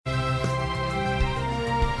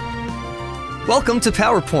Welcome to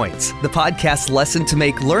PowerPoints, the podcast lesson to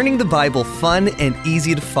make learning the Bible fun and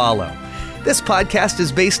easy to follow. This podcast is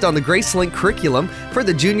based on the GraceLink curriculum for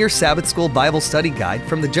the Junior Sabbath School Bible Study Guide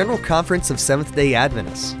from the General Conference of Seventh-day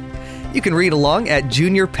Adventists. You can read along at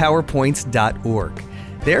juniorpowerpoints.org.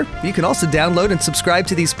 There, you can also download and subscribe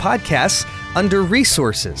to these podcasts under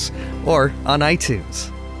Resources or on iTunes.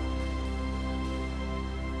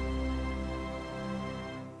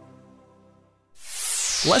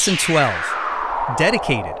 Lesson 12.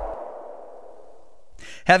 Dedicated.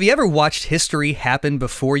 Have you ever watched history happen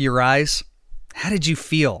before your eyes? How did you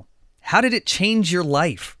feel? How did it change your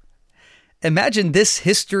life? Imagine this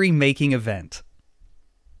history-making event.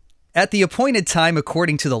 At the appointed time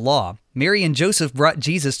according to the law, Mary and Joseph brought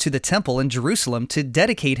Jesus to the temple in Jerusalem to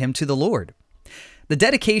dedicate him to the Lord. The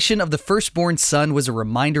dedication of the firstborn son was a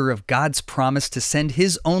reminder of God's promise to send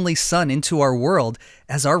his only son into our world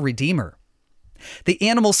as our Redeemer. The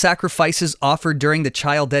animal sacrifices offered during the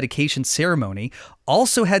child dedication ceremony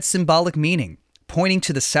also had symbolic meaning, pointing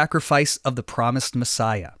to the sacrifice of the promised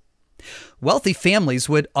Messiah. Wealthy families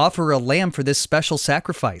would offer a lamb for this special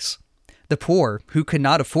sacrifice. The poor, who could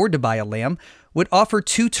not afford to buy a lamb, would offer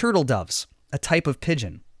 2 turtle doves, a type of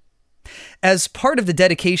pigeon. As part of the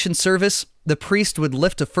dedication service, the priest would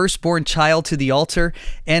lift a firstborn child to the altar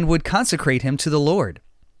and would consecrate him to the Lord.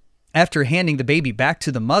 After handing the baby back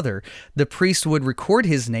to the mother, the priest would record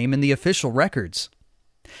his name in the official records.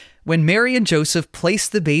 When Mary and Joseph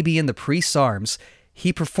placed the baby in the priest's arms,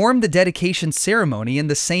 he performed the dedication ceremony in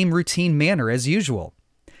the same routine manner as usual.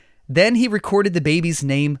 Then he recorded the baby's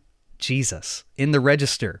name, Jesus, in the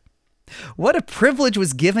register. What a privilege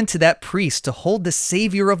was given to that priest to hold the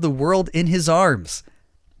Savior of the world in his arms.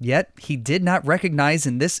 Yet he did not recognize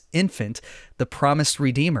in this infant the promised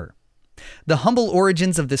Redeemer. The humble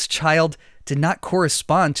origins of this child did not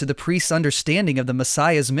correspond to the priest's understanding of the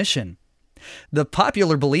Messiah's mission. The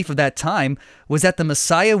popular belief of that time was that the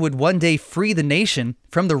Messiah would one day free the nation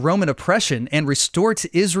from the Roman oppression and restore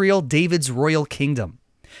to Israel David's royal kingdom.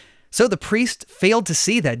 So the priest failed to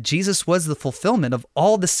see that Jesus was the fulfillment of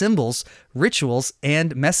all the symbols, rituals,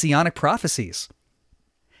 and messianic prophecies.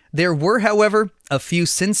 There were, however, a few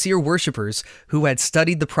sincere worshipers who had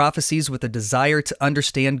studied the prophecies with a desire to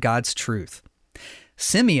understand God's truth.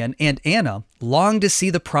 Simeon and Anna longed to see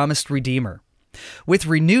the promised Redeemer. With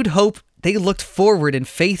renewed hope, they looked forward in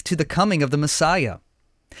faith to the coming of the Messiah.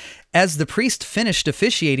 As the priest finished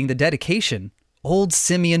officiating the dedication, old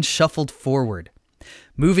Simeon shuffled forward.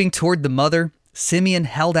 Moving toward the mother, Simeon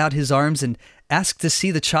held out his arms and asked to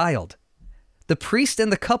see the child. The priest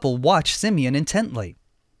and the couple watched Simeon intently.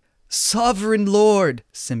 "Sovereign Lord,"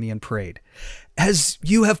 Simeon prayed, "as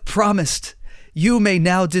you have promised, you may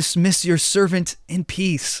now dismiss your servant in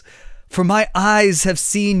peace. For my eyes have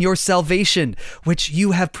seen your salvation, which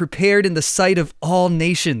you have prepared in the sight of all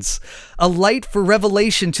nations, a light for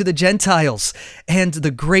revelation to the Gentiles, and the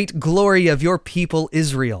great glory of your people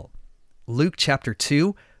Israel." Luke chapter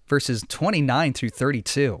 2, verses 29 through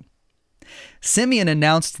 32. Simeon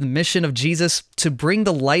announced the mission of Jesus to bring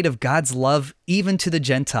the light of God's love even to the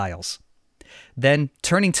Gentiles. Then,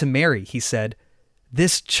 turning to Mary, he said,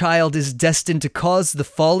 "This child is destined to cause the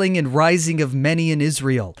falling and rising of many in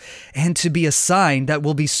Israel, and to be a sign that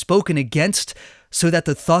will be spoken against, so that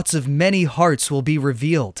the thoughts of many hearts will be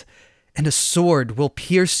revealed, and a sword will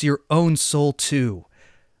pierce your own soul too."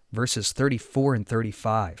 Verses 34 and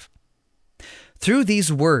 35. Through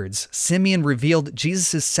these words, Simeon revealed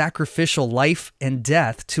Jesus' sacrificial life and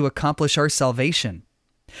death to accomplish our salvation.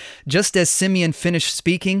 Just as Simeon finished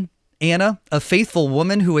speaking, Anna, a faithful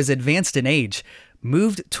woman who was advanced in age,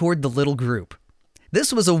 moved toward the little group.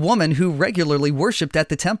 This was a woman who regularly worshipped at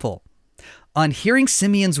the temple. On hearing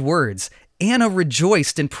Simeon's words, Anna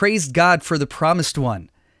rejoiced and praised God for the promised one.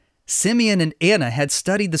 Simeon and Anna had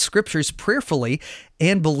studied the scriptures prayerfully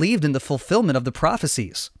and believed in the fulfillment of the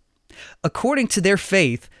prophecies. According to their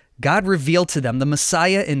faith, God revealed to them the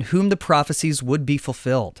Messiah in whom the prophecies would be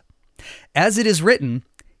fulfilled. As it is written,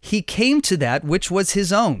 "He came to that which was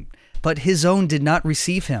his own, but his own did not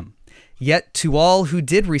receive him. Yet to all who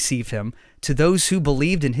did receive him, to those who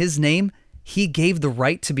believed in his name, he gave the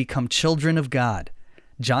right to become children of God."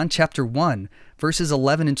 John chapter 1, verses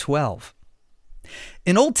 11 and 12.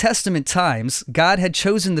 In Old Testament times, God had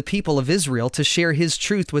chosen the people of Israel to share his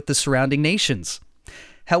truth with the surrounding nations.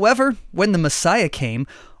 However, when the Messiah came,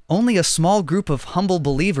 only a small group of humble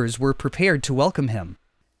believers were prepared to welcome him.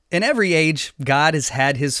 In every age, God has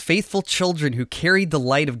had his faithful children who carried the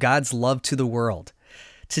light of God's love to the world.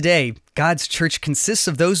 Today, God's church consists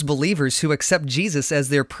of those believers who accept Jesus as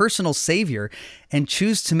their personal Savior and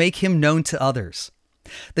choose to make him known to others.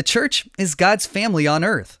 The church is God's family on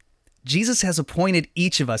earth. Jesus has appointed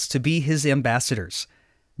each of us to be his ambassadors.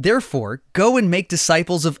 Therefore, go and make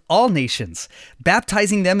disciples of all nations,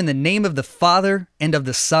 baptizing them in the name of the Father and of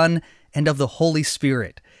the Son and of the Holy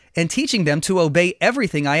Spirit, and teaching them to obey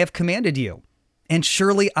everything I have commanded you. And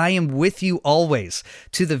surely I am with you always,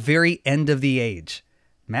 to the very end of the age.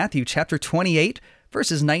 Matthew chapter 28,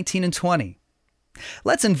 verses 19 and 20.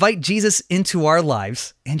 Let's invite Jesus into our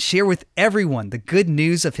lives and share with everyone the good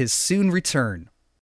news of his soon return.